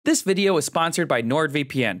This video is sponsored by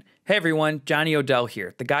NordVPN. Hey everyone, Johnny Odell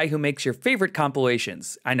here, the guy who makes your favorite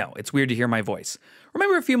compilations. I know, it's weird to hear my voice.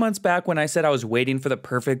 Remember a few months back when I said I was waiting for the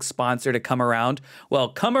perfect sponsor to come around? Well,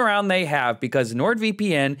 come around they have, because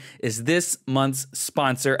NordVPN is this month's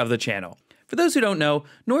sponsor of the channel. For those who don't know,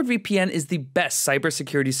 NordVPN is the best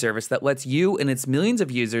cybersecurity service that lets you and its millions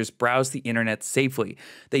of users browse the internet safely.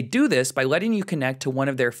 They do this by letting you connect to one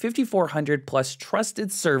of their 5,400 plus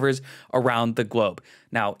trusted servers around the globe.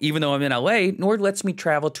 Now, even though I'm in LA, Nord lets me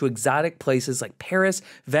travel to exotic places like Paris,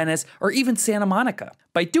 Venice, or even Santa Monica.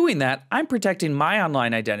 By doing that, I'm protecting my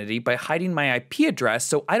online identity by hiding my IP address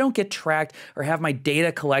so I don't get tracked or have my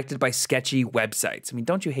data collected by sketchy websites. I mean,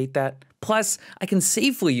 don't you hate that? Plus, I can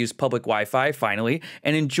safely use public Wi-Fi, finally,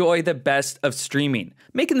 and enjoy the best of streaming.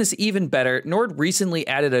 Making this even better, Nord recently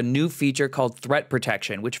added a new feature called Threat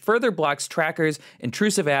Protection, which further blocks trackers,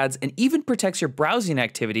 intrusive ads, and even protects your browsing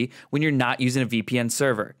activity when you're not using a VPN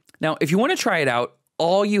server. Now, if you want to try it out,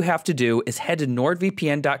 all you have to do is head to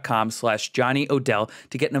nordvpn.com/JohnnyOdell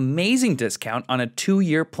to get an amazing discount on a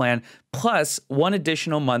 2-year plan plus 1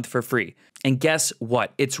 additional month for free. And guess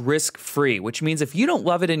what? It's risk-free, which means if you don't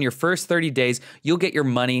love it in your first 30 days, you'll get your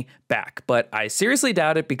money back. But I seriously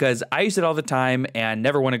doubt it because I use it all the time and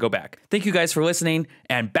never want to go back. Thank you guys for listening,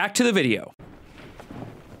 and back to the video.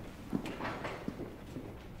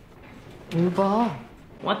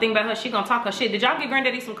 One thing about her, she gonna talk her shit. Did y'all get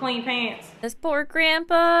Granddaddy some clean pants? This poor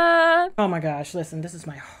grandpa. Oh my gosh, listen, this is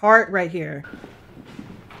my heart right here.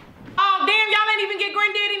 Oh damn, y'all ain't even get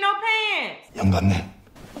Granddaddy no pants. 영감네.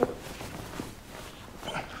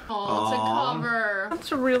 Oh, it's a cover.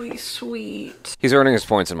 That's really sweet. He's earning his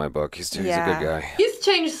points in my book. He's a good guy. He's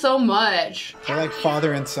changed so much. They're like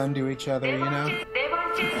father and son to each other, you know?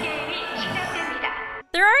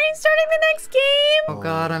 They're already starting the next game! Oh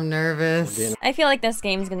god, I'm nervous. I feel like this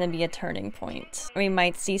game's gonna be a turning point. We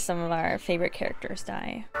might see some of our favorite characters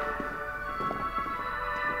die.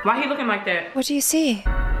 Why he looking like that? What do you see?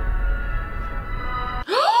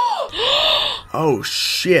 Oh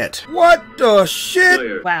shit. What the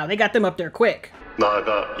shit? Wow, they got them up there quick.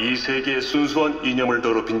 나아가 이 세계의 순수한 이념을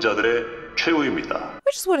더럽힌 자들의 최후입니다.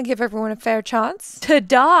 We just want to give everyone a fair chance to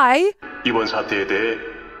die. 이번 사태에 대해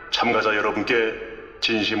참가자 여러분께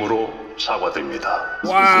진심으로 사과드립니다.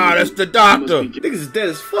 Wow, that's the doctor. Niggas is dead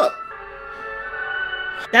as fuck.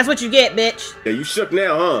 That's what you get, bitch. Yeah, you shook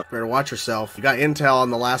now, huh? Better watch yourself. You got intel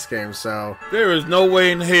on the last game, so. There is no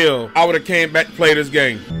way in hell I would have came back to play this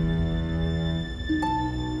game.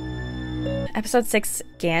 Episode 6,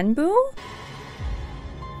 Gganbu?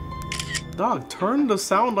 Dog, turn the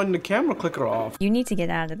sound on the camera clicker off. You need to get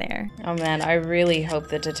out of there. Oh man, I really hope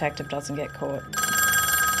the detective doesn't get caught.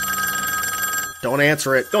 Don't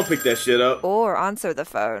answer it. Don't pick that shit up. Or answer the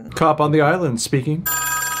phone. Cop on the island speaking.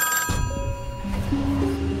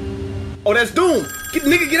 Oh, that's Doom.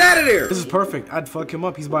 Nigga, get out of there. This is perfect. I'd fuck him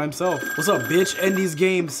up. He's by himself. What's up, bitch? End these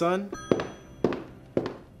games, son.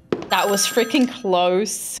 That was freaking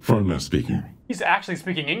close. Frontman speaking. He's actually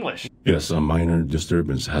speaking English. Yes, a minor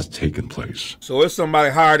disturbance has taken place. So it's somebody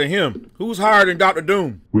higher than him. Who's higher than Dr.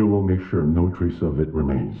 Doom? We will make sure no trace of it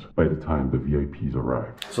remains by the time the VIPs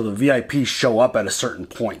arrive. So the VIPs show up at a certain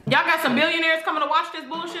point. Y'all got some billionaires coming to watch this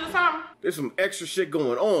bullshit or something? There's some extra shit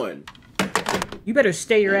going on. You better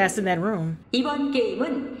stay your ass in that room. 이번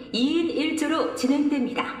게임은 2인 1조로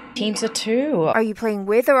진행됩니다. Teams of 2. Are you playing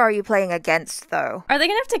with or are you playing against, though? Are they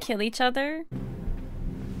gonna have to kill each other?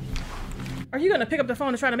 Are you gonna pick up the phone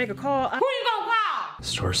and try to make a call? Who you gonna call?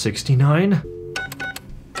 Store 69?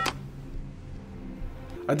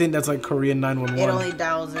 I think that's like Korean 911. It only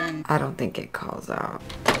dials in. I don't think it calls out.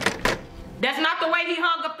 That's not the way he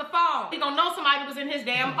hung up the phone. He gonna know somebody was in his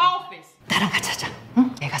damn office. 나랑 같이 하자. 응?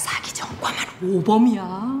 내가 사기 전과만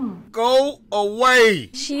 5범이야. Go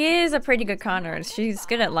away. She is a pretty good conner. She's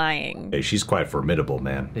good at lying. Hey, she's quite formidable,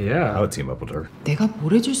 man. Yeah, I would team up with her. 내가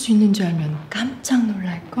뭘 해줄 수 있는지 알면 깜짝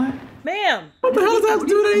놀랄걸? Ma'am! What the hell does that have to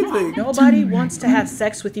do with anything? Nobody wants to have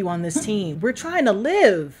sex with you on this team. We're trying to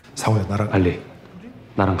live. 상호야, 나랑 알리.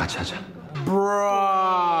 나랑 같이 하자.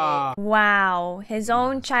 Bruh. Wow, his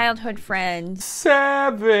own childhood friend.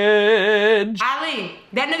 Savage. Ali,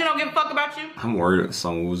 that nigga don't give a fuck about you. I'm worried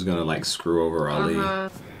Sungwoo's gonna like screw over Ali.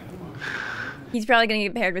 He's probably gonna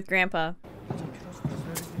get paired with Grandpa.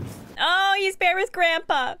 Oh, he's paired with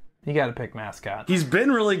Grandpa. You gotta pick mascot. He's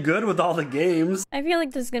been really good with all the games. I feel like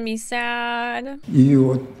this is gonna be sad. 이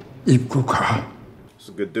옷 입고 가. He's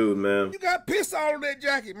a good dude, man. You got piss all on that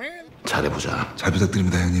jacket, man. 잘해보자. 잘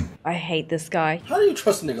부탁드립니다, 형님. I hate this guy. How do you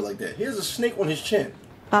trust a nigga like that? He has a snake on his chin.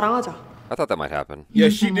 나랑 하자. I thought that might happen. Yeah,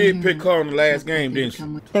 she did pick her on the last game, didn't she?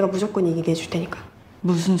 내가 무조건 이기게 해줄 테니까.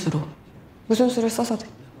 무슨 수로? 무슨 수를 써서 돼.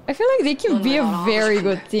 I feel like they can be a very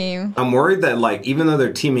good team. I'm worried that like even though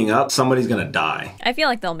they're teaming up, somebody's gonna die. I feel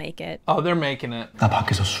like they'll make it. Oh, they're making it. 나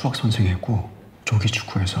밖에서 수학 선생했고 조기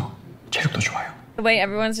축구해서 체력도 좋아요. The way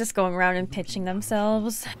everyone's just going around and pitching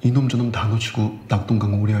themselves. 이놈 저놈 다 놓치고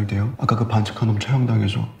낙동강 오래 할 때요. 아까 그 반칙한 놈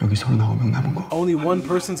처형당해서 여기 39명 남은 거. Only one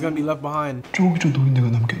person's gonna be left behind. 저기 저 노인네가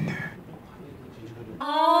남겠네.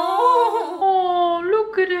 Oh,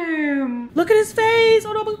 look at him. Look at his face.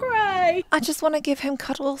 Oh, don't cry. I just want to give him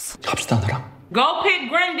cuddles. 갑시다 나랑. Go pick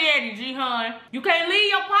granddaddy, Ji-hun. You can't leave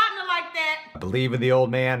your partner like that. I believe in the old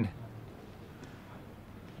man.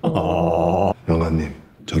 영아님,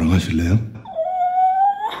 저랑 하실래요?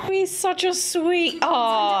 He's such a sweet.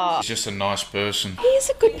 Oh, He's just a nice person. he is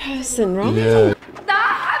a good person, right? Yeah.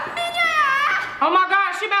 Oh my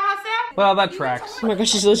God, she by herself? Well, that tracks. Oh my gosh,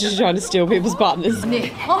 she's literally trying to steal people's partners. Man,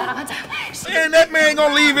 that man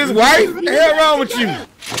gonna leave his wife? What the hell wrong with you? What's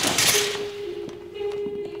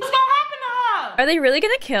gonna happen to her? Are they really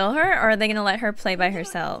gonna kill her, or are they gonna let her play by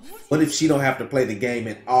herself? What if she don't have to play the game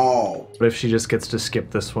at all? What if she just gets to skip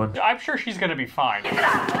this one? I'm sure she's gonna be fine.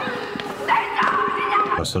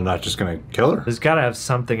 So not just gonna kill her? There's gotta have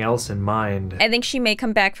something else in mind. I think she may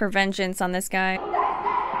come back for vengeance on this guy.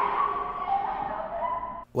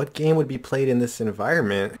 What game would be played in this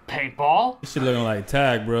environment? Paintball? This shit looking like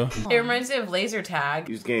tag, bro. It reminds me of laser tag.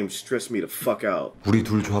 These games stress me the fuck out. 우리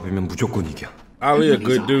둘 조합이면 무조건 이겨. Ali a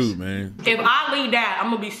good dude, man. If Ali died,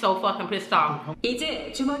 I'm gonna be so fucking pissed off.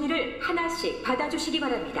 이제 주머니를 하나씩 받아주시기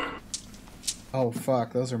바랍니다. Oh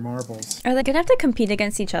fuck, those are marbles. Are they gonna have to compete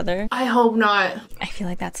against each other? I hope not. I feel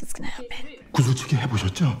like that's what's gonna happen. 구슬치기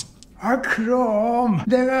해보셨죠? 아, 그럼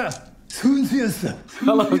내가 순수였어.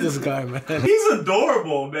 I love this guy, man. He's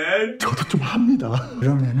adorable, man. 저도 좀 합니다.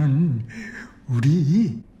 그러면은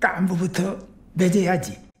우리 깐부부터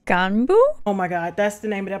맺어야지. Gganbu? Oh my God, that's the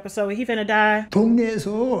name of the episode. He finna die.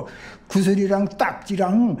 동네에서 구슬이랑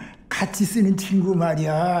딱지랑 같이 쓰는 친구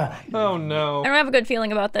말이야. Oh no. I don't have a good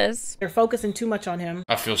feeling about this. They're focusing too much on him.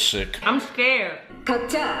 I feel sick. I'm scared.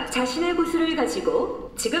 각자 자신의 구슬을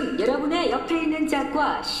가지고 지금 여러분의 옆에 있는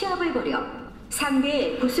짝과 시합을 벌여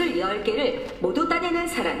상대의 구슬 10개를 모두 따내는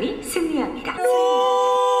사람이 승리합니다.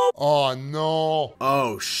 Oh no.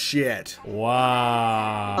 Oh shit.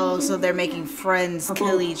 Wow. Oh, so they're making friends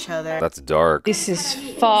kill each other. That's dark. This is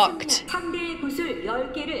fucked. 상대의 구슬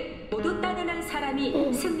 10개를 모두 따내는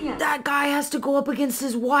사람이 승리합니다. That guy has to go up against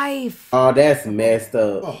his wife. Oh, that's messed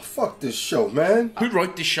up. Oh, fuck this show, man. Who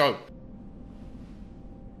wrote this show?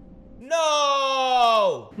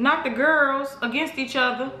 No! Not the girls against each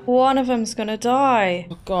other. One of them's gonna die.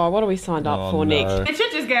 Oh god, what are we signed up for, Nick? The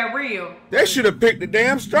shit just got real. They should have picked the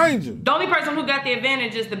damn stranger. The only person who got the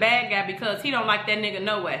advantage is the bad guy because he don't like that nigga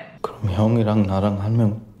no way. 그럼 형이랑 나랑 한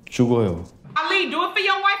명 죽어요. Ali, do it for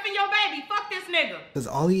your wife and your baby. Fuck this nigga. Does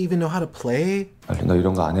Ollie even know how to play? 알리 너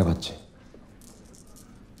이런 거 안 해봤지?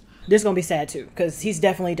 This is gonna be sad too, because he's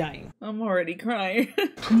definitely dying. I'm already crying.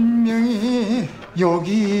 분명히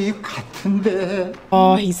여기 같은데.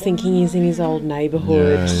 Oh, he's thinking he's in his old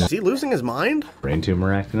neighborhood. Is he losing his mind? Brain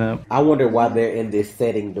tumor acting up. I wonder why they're in this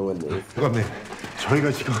setting doing this. 그런데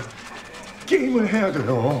저희가 지금 게임을 해야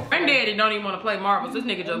돼요. Granddaddy don't even want to play marbles. This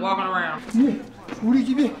nigga just walking around. 우리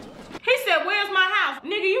집에 He said, where's my house?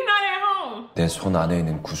 Nigga, you not at home. 내 손 안에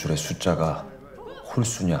있는 구슬의 숫자가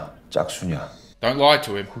홀수냐 짝수냐. Don't lie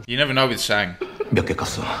to him. You never know with sang. 몇 개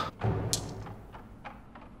깠어?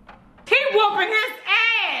 He whooping his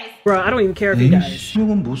ass. Bro, I don't even care if he dies.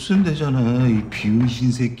 신용은 못 쓴대잖아 이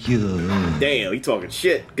비응신 새끼야. Damn, he talking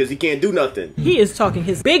shit because he can't do nothing. He is talking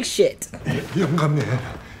his big shit. 영감님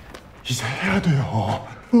이제 해야 돼요.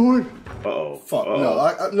 Uh-oh. Fuck.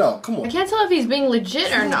 No, come on. I can't tell if he's being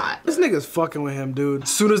legit or not. This nigga's fucking with him, dude. As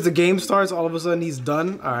soon as the game starts, all of a sudden he's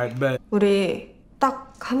done. Alright, bet. 우리 딱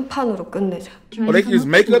한 판으로 끝내자. Oh, they can just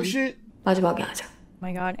make up shit? 마지막에 하자. Oh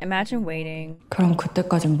my god, imagine waiting. 그럼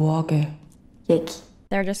그때까진 뭐 하게? 얘기.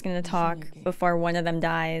 They're just gonna talk before one of them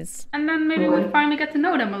dies. And then maybe we'll finally get to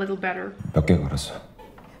know them a little better. 몇 개 걸었어?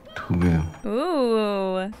 2개요.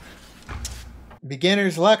 Ooh.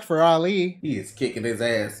 Beginner's luck for Ali. He is kicking his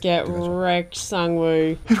ass. Get wrecked,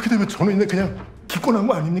 Sangwoo. 이렇게 되면 저는 그냥 기권한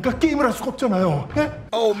거 아닙니까? 게임을 할 수가 없잖아요. 예?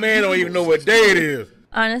 Old man don't even know what day it is.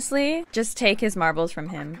 Honestly, just take his marbles from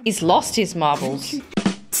him. He's lost his marbles.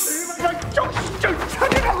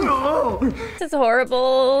 This is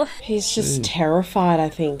horrible. He's just terrified, I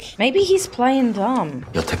think. Maybe he's playing dumb.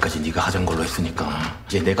 여태까지 네가 하자는 걸로 했으니까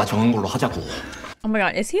이제 내가 정한 걸로 하자고. Oh my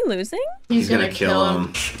god, is he losing? He's gonna kill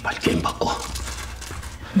him. 빨리 게임 바꿔.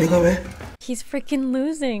 내가 왜? He's freaking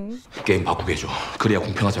losing. 게임 바꾸게 해줘. 그래야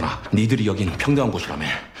공평하잖아. 니들이 여긴 평등한 곳이라며.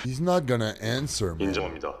 He's not gonna answer me.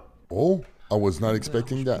 인정합니다. 어? I was not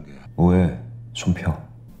expecting that. 뭐해? 손 펴.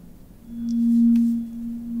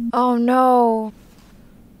 Oh no.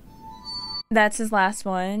 That's his last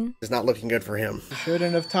one. It's not looking good for him.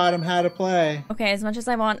 Shouldn't have taught him how to play. Okay, as much as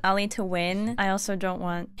I want Ali to win, I also don't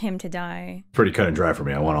want him to die. Pretty cut and dry for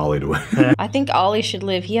me. I want Ollie to win. I think Ollie should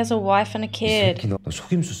live. He has a wife and a kid.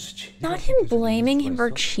 Not him blaming him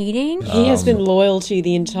for cheating. He has been loyal to you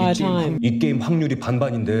the entire time. 이 게임 확률이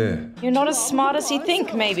반반인데. You're not as smart as you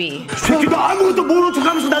think, maybe. 새끼도 아무것도 모르는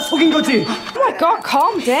척하면서 나 속인 거지. Oh my god,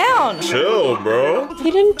 calm down. Chill, bro.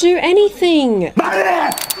 He didn't do anything.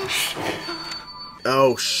 말해!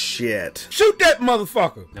 Oh shit. Shoot that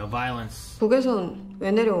motherfucker! No violence. 북에선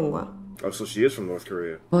왜 내려온 거야? Oh, so she is from North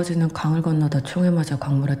Korea. 아버지는 강을 건너다 총에 맞아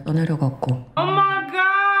강물에 떠내려갔고 Oh my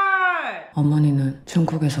god! 어머니는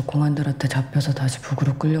중국에서 공안들한테 잡혀서 다시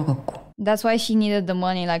북으로 끌려갔고. That's why she needed the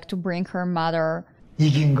money, like, to bring her mother.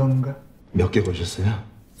 이긴 건가? 몇 개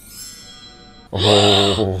거셨어요?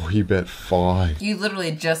 Oh, he bet 5. You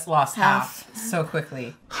literally just lost half so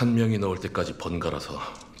quickly. 한 명이 나올 때까지 번갈아서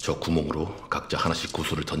저 구멍으로 각자 하나씩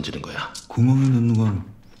구슬을 던지는 거야. 구멍에 넣는 건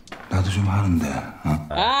나도 좀 하는데. 어?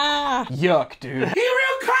 Ah! Yuck, dude. He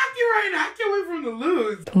real cocky right now. I can't wait for him to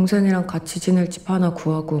lose. 동생이랑 같이 지낼 집 하나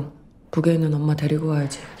구하고 북에 있는 엄마 데리고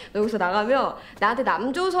와야지. 여기서 나가면 나한테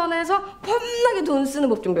남조선에서 험나게 돈 쓰는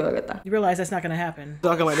법 좀 배워야겠다. You realize that's not gonna happen.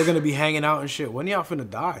 Talking like they're gonna be hanging out and shit. When y'all finna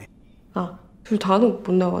die? 아, 둘 다는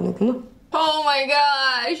못 나가는구나. Oh my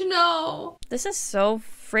gosh, no. This is so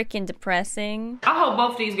freaking depressing. I hope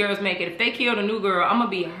both of these girls make it. If they kill the new girl, I'm gonna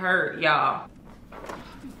be hurt, y'all.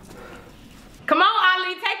 Come on,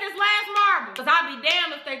 Ali, take this last marble. Cause I'll be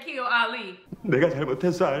damned if they kill Ali. 내가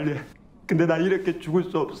잘못했어, 알리. 근데 나 이렇게 죽을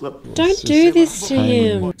수 없어. Don't do this to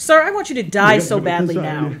him. Sir, I want you to die so badly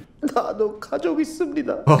now. 나도 가족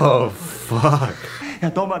있습니다. Oh, fuck. 야,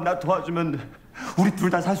 너만 나 도와주면 우리 둘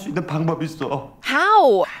다 살 수 있는 방법 있어.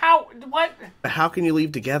 How? What? How can you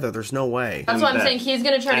leave together? There's no way. That's what I'm saying. He's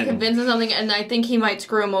gonna try to convince him something, and I think he might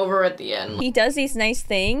screw him over at the end. He does these nice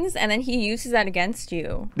things, and then he uses that against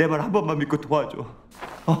you. 내 말 한 번만 믿고 도와줘.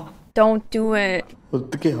 Don't do it.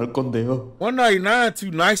 어떻게 할 건데요? 199 too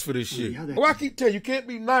nice for this shit. Well, I keep telling you, you can't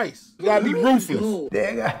be nice. You gotta be ruthless.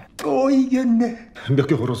 내가 또 이겼네. 몇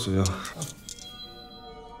개 걸었어요.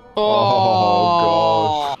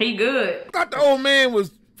 Oh, God. He good. I thought the old man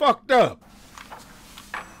was fucked up.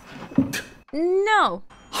 No.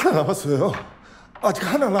 하나 남았어요. 아직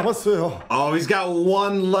하나 남았어요. Oh, he's got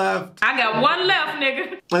one left. I got one left,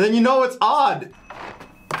 nigga. And then you know it's odd.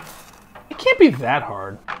 It can't be that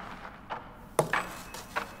hard.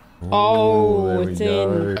 Oh, it's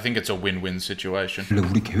in. I think it's a win-win situation. 원래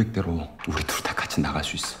우리 계획대로 우리 둘 다 같이 나갈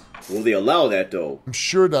수 있어. Will they allow that though? I'm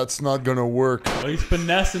sure that's not gonna work. Oh, he's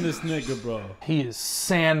finessing this nigga, bro. He is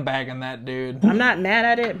sandbagging that dude. I'm not mad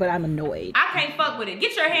at it, but I'm annoyed. I can't fuck with it.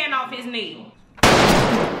 Get your hand off his knee.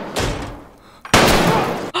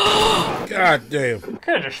 God damn. You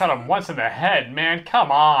could have just shot him once in the head, man.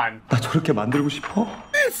 Come on. 나 저렇게 만들고 싶어?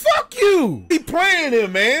 Man, fuck you. He playing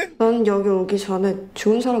him, man. 넌 여기 오기 전에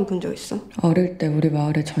죽은 사람 본 적 있어? 어릴 때 우리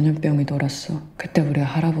마을에 전염병이 돌았어. 그때 우리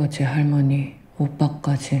할아버지, 할머니,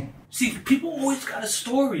 오빠까지. See, people always got a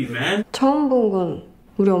story, man. 처음 본 건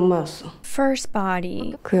우리 엄마였어. First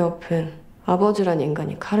body. 그 옆엔 아버지란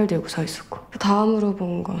인간이 칼을 들고 서 있었고, 그 다음으로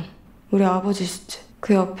본 건 우리 아버지 시체.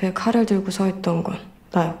 그 옆에 칼을 들고 서 있던 건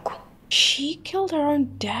나였고. She killed her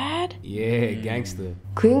own dad? Yeah, gangster.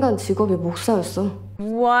 그 인간 직업이 목사였어.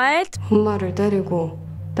 What? 엄마를 때리고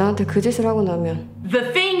나한테 그 짓을 하고 나면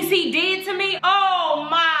The things he did to me. Oh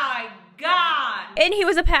my God. And he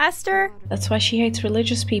was a pastor? That's why she hates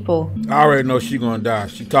religious people. I already know she gonna die.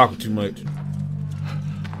 She talking too much.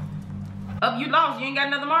 Up, you lost. You ain't got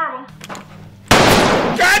another marble.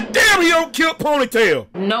 God damn, he don't kill Ponytail.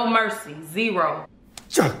 No mercy. Zero.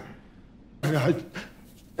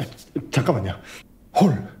 잠깐만요.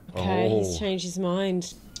 홀. Okay, he's changed his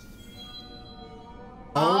mind.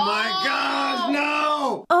 Oh my God,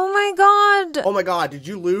 no! Oh my god! Oh my God, did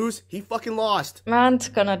you lose? He fucking lost. Man's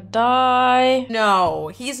gonna die. No,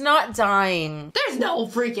 he's not dying. There's no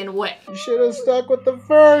freaking way. You should have stuck with the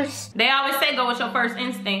first. They always say go with your first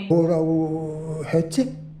instinct. 뭐라고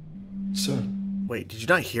했지? Sir. Wait, did you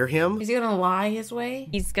not hear him? Is he gonna lie his way?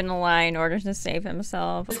 He's gonna lie in order to save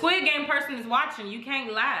himself. The Squid Game person is watching. You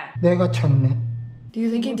can't lie. 내가 쳤네. Do you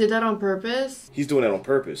think he did that on purpose? He's doing that on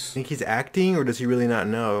purpose. Think he's acting, or does he really not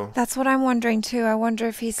know? That's what I'm wondering too. I wonder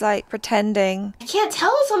if he's like pretending. I can't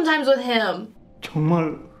tell sometimes with him.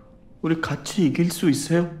 정말 우리 같이 이길 수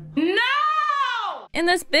있어요? No! And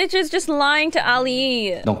this bitch is just lying to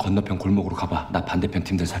Ali. 넌 건너편 골목으로 가봐. 나 반대편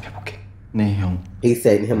팀들 살펴볼게. 네, 형. He's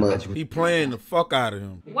setting him up. He playing the fuck out of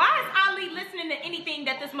him. Why is Ali listening to anything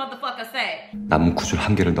that this motherfucker said. 남은 구슬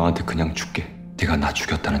한 개를 너한테 그냥 줄게. 네가 나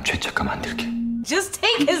죽였다는 죄책감 안 들게. Just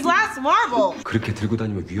take his last marble. 그렇게 들고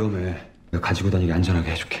다니면 위험해. 내가 가지고 다니게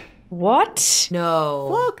안전하게 해줄게. What?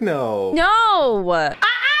 No. Fuck no. No!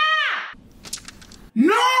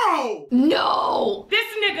 No! No! This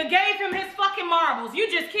nigga gave him his fucking marbles. You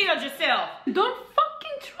just killed yourself. Don't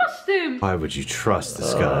fucking trust him. Why would you trust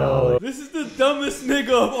this guy? This is the dumbest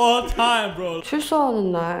nigga of all time, bro.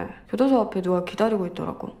 출소하는 날 교도소 앞에 누가 기다리고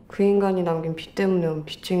있더라고. 그 인간이 남긴 빚 때문에 온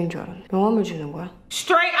빚쟁인 줄 알았네. 명함을 주는 거야.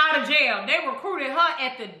 Straight out of jail. They recruited her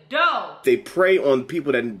at the door. They prey on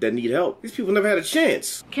people that need help. These people never had a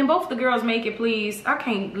chance. Can both the girls make it, please? I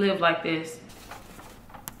can't live like this.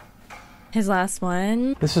 His last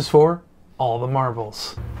one. This is for all the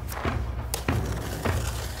marbles.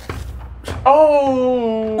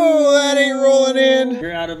 Oh, that ain't rolling in.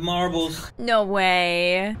 You're out of marbles. No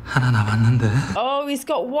way. 하나 남았는데. Oh, he's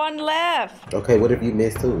got one left. Okay, what if you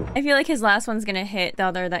miss two? I feel like his last one's gonna hit the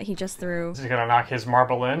other that he just threw. Is he gonna knock his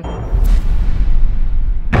marble in?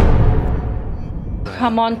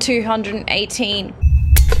 Come on, 218.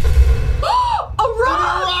 A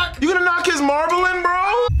rock! You gonna knock his marble in,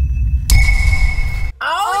 bro?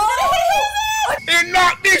 Oh! And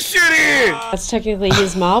knock this shit in! That's technically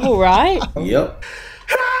his marble, right? Yep.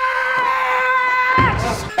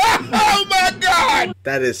 Oh my god!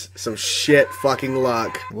 That is some shit fucking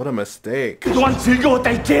luck. What a mistake.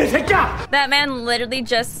 That man literally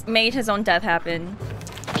just made his own death happen.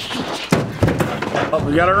 Oh,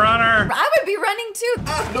 we got a runner. I would be running too.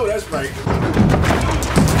 No, that's right.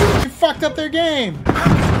 You fucked up their game.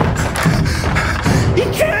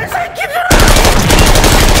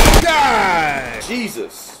 God!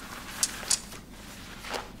 Jesus.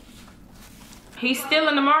 He's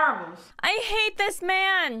stealing the marbles. I hate this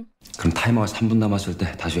man. 그럼 타이머가 3분 남았을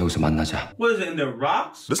때 다시 여기서 만나자. What is it in the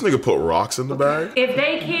rocks? This nigga put rocks in the bag? If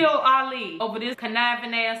they kill Ali over this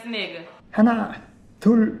conniving ass nigga. 하나,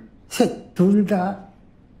 둘, 셋, 둘 다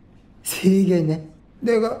세 개네.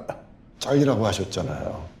 내가 짤이라고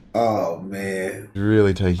하셨잖아요. Oh man. He's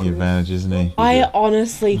really taking advantage, isn't he? I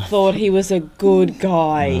honestly thought he was a good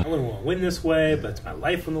guy. I wouldn't want to win this way, but it's my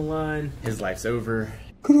life on the line. His life's over.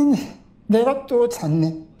 그러네. 내가 또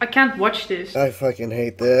잤네. I can't watch this. I fucking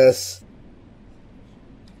hate this.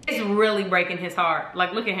 It's really breaking his heart.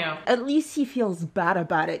 Like, look at him. At least he feels bad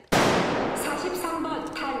about it.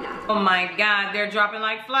 Oh my god, they're dropping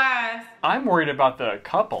like flies. I'm worried about the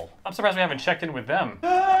couple. I'm surprised we haven't checked in with them.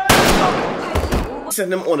 Send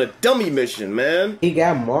them on a dummy mission, man. He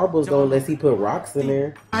got marbles though, unless he put rocks in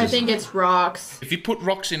there. I think it's rocks. If you put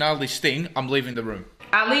rocks in Ali's thing, I'm leaving the room.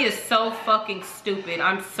 Ali is so fucking stupid.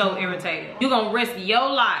 I'm so irritated. You gonna risk your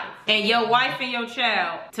life and your wife and your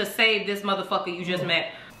child to save this motherfucker you just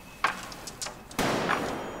met.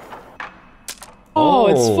 Oh,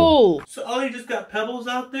 it's full. So Ali just got pebbles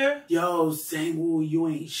out there? Yo, Sang-woo, you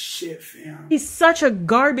ain't shit, fam. He's such a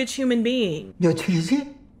garbage human being.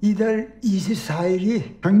 며칠이지? 이달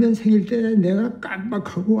 24일이 작년 생일 때 내가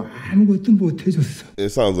깜빡하고 아무것도 못 해줬어. It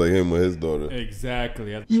sounds like him with his daughter.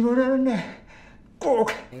 Exactly. 이번에는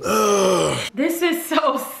꼭. This is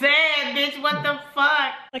so sad, bitch. What the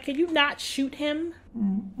fuck? Like, can you not shoot him?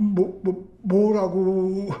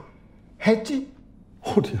 뭐라고 했지?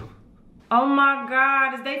 어디요? Oh my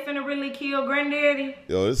god, is they finna really kill Granddaddy?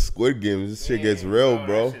 Yo, this Squid Game, this shit gets real,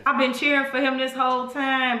 bro. I've been cheering for him this whole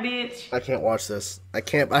time, bitch. I can't watch this. I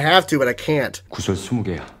can't. I have to, but I can't. 구슬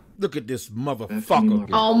 20개야. Look at this motherfucker.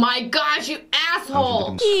 Oh my gosh, you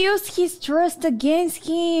asshole! He used his trust against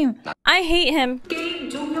him. I hate him.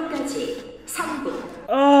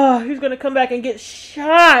 Oh, he's gonna come back and get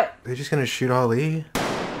shot. They're just gonna shoot Ali?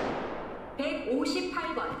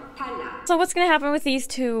 So what's gonna happen with these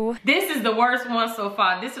two? This is the worst one so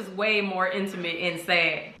far. This is way more intimate and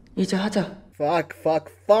sad. 이제 하자. Fuck,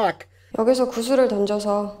 fuck, fuck. 여기서 구슬을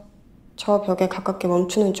던져서 저 벽에 가깝게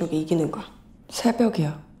멈추는 쪽이 이기는 거야.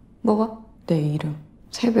 새벽이야. 뭐가? 내 이름.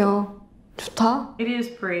 새벽. 좋다? It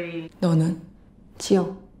is pretty. 너는?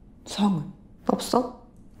 지영. 성은? 없어?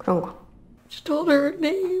 그런 거. She told her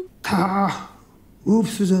name. 다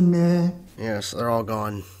없어졌네. Yes, they're all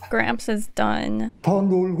gone. Gramps is done. 더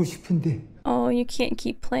놀고 싶은데. Oh, you can't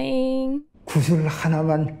keep playing. 구슬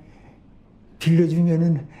하나만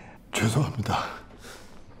빌려주면은. 죄송합니다.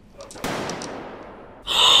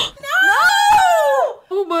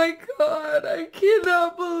 Oh my god, I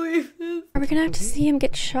cannot believe this. Are we gonna have to see him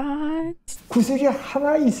get shot? 구슬이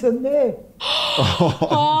하나 있었네.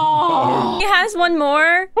 He has one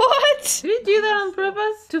more? What? Did he do that on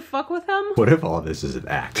purpose? To fuck with him? What if all this is an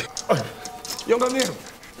act? 영감님,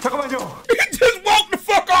 잠깐만요. He just walked the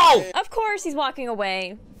fuck off. Of course he's walking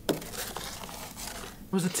away.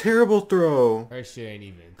 It was a terrible throw. Her shit ain't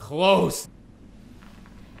even close.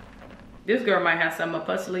 This girl might have something up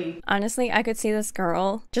her sleeve. Honestly, I could see this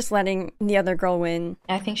girl just letting the other girl win.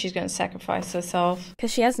 I think she's gonna sacrifice herself.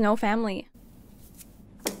 Because she has no family.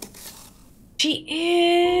 She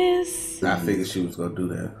is. I figured she was gonna do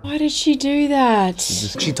that. Why did she do that?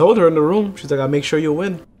 She told her in the room. She's like, I'll make sure you'll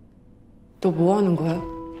win. 너 뭐 하는 거야?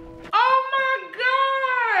 Oh my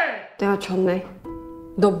god! 내가 졌네.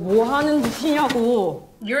 너 뭐 하는 짓이냐고.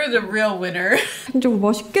 You're the real winner. 좀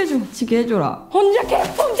멋있게 좀 지게 해줘라. 혼자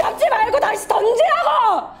개품 잡지 말고 다시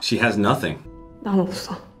던지라고! She has nothing. 난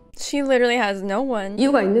없어. She literally has no one.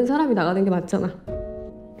 이유가 있는 사람이 나가는 게 맞잖아.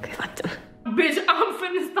 그게 맞잖아. Bitch, I'm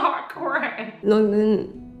finna start crying.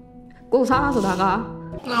 너는 꼭 살아서 나가.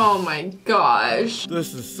 Oh my gosh.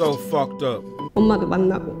 This is so fucked up. 엄마도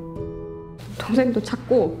만나고 동생도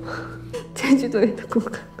찾고 제주도에도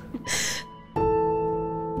꼭 가고.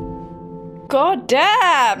 God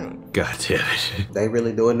damn! God damn it. They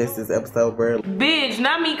really doing this episode, bro? Bitch,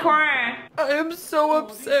 not me crying. I am so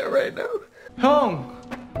upset right now. 형!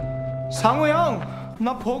 상우 형!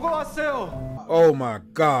 나 보고 왔어요! Oh my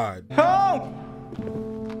god. 형!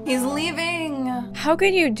 He's leaving. How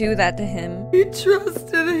could you do that to him? We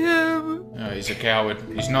trusted him. No, he's a coward.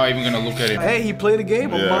 He's not even gonna look at him. Hey, he played a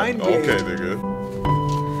game, a mind game. Okay, nigga.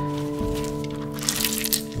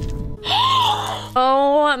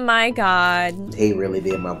 Oh my god. He really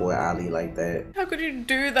did my boy Ali like that. How could you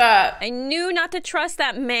do that? I knew not to trust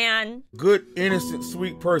that man. Good, innocent,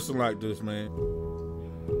 sweet person like this, man.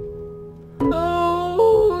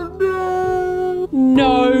 Oh no.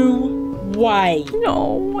 No way.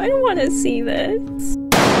 No, I don't want to see this.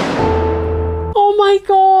 Oh my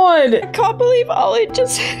god! I can't believe Ali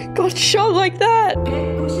just got shot like that.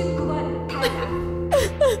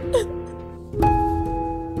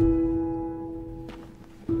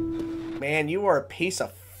 Man, you are a piece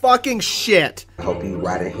of fucking shit. I hope you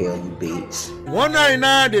ride in hell, you bitch.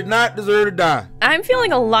 199 did not deserve to die. I'm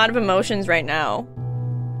feeling a lot of emotions right now.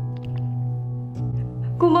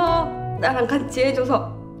 고마워. 나랑 같이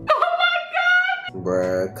해줘서.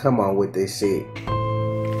 Bruh, come on with this shit.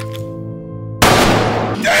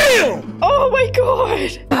 Damn! Oh my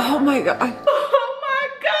god! Oh my god. Oh my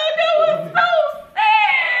god, that was so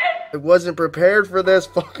sad. I wasn't prepared for this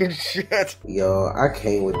fucking shit. Yo, I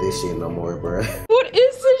can't with this shit no more, bruh. What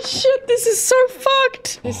is this shit? This is so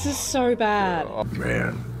fucked! This is so bad. Oh,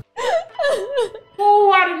 man.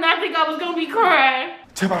 Oh, I did not think I was gonna be crying.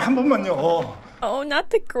 제발 한 번만요. Oh, not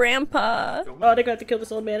the grandpa. Oh, they're gonna have to kill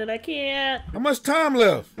this old man and I can't. How much time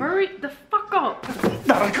left? Hurry the fuck up.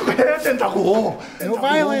 나랑 그거 해야 된다고. No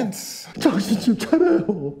violence. 정신 좀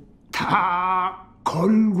차려요. 다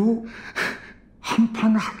걸고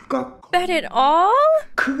한판 할까? Bet it all?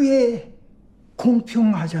 그게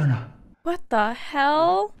공평하잖아. What the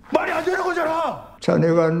hell? 말이 안 되는 거잖아.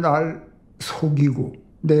 자네가 날 속이고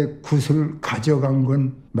내 굿을 가져간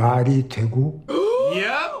건 말이 되고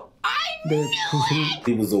Yeah. 내 굿을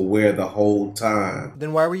He was aware the whole time.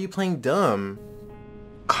 Then why were you playing dumb?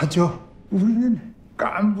 가져. 우리는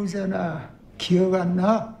깐부잖아. 기억 안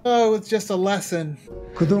나? Oh, it's just a lesson.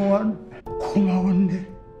 그동안 고마웠네.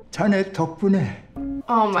 자네 덕분에.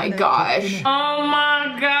 Oh my gosh. Oh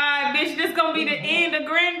my god, bitch, this gonna be the end of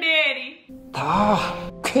granddaddy. 다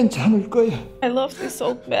괜찮을 거야. I love this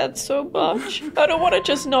old man so much. I don't want to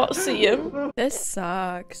just not see him. This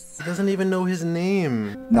sucks. He doesn't even know his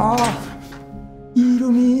name. 나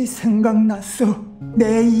이름이 생각났어.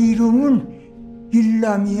 내 이름은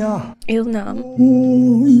일남이야. Ilnam.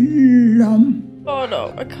 오, 일남. Oh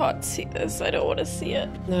no, I can't see this. I don't want to see it.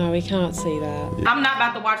 No, we can't see that. I'm not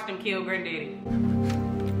about to watch them kill granddaddy.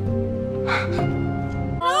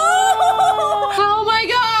 Oh my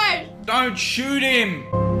god. Don't shoot him.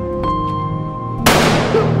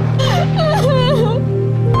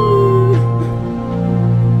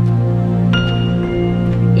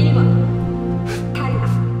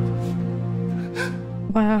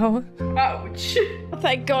 Wow. Ouch.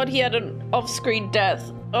 Thank God he had an off-screen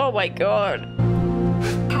death. Oh my god.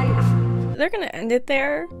 They're gonna end it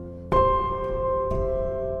there.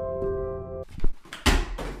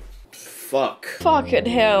 Fuck. Fucking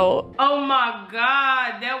hell. Oh my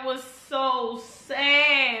god, that was so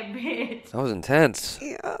sad, bitch. That was intense.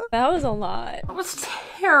 Yeah. That was a lot. That was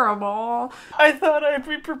terrible. I thought I'd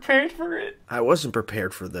be prepared for it. I wasn't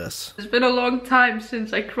prepared for this. It's been a long time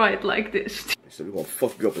since I cried like this. So we're gonna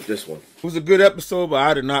fuck you up with this one. It was a good episode, but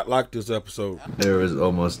I did not like this episode. There was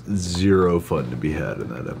almost zero fun to be had in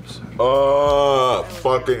that episode. Oh,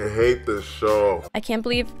 fucking hate this show. I can't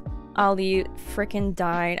believe Ali freaking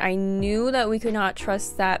died. I knew that we could not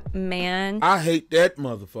trust that man. I hate that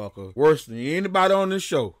motherfucker worse than anybody on this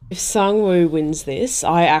show. If Sang-woo wins this,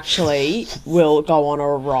 I actually will go on a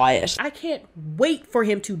riot. I can't wait for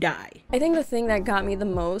him to die. I think the thing that got me the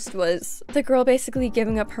most was the girl basically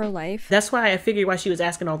giving up her life. That's why I figured why she was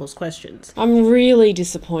asking all those questions. I'm really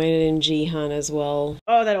disappointed in Ji-han as well.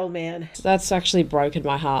 Oh, that old man. That's actually broken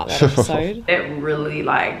my heart, that episode. It really,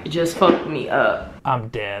 like, just fucked me up. I'm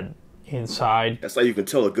dead inside. That's how you can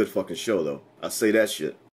tell a good fucking show, though. I say that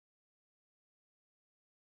shit.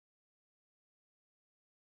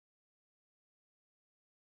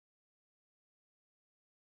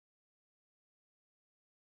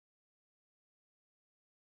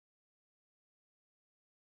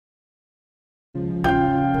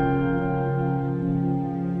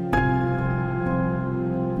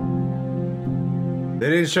 They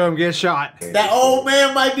didn't show him get shot. That old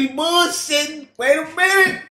man might be bullshitting. Wait a minute.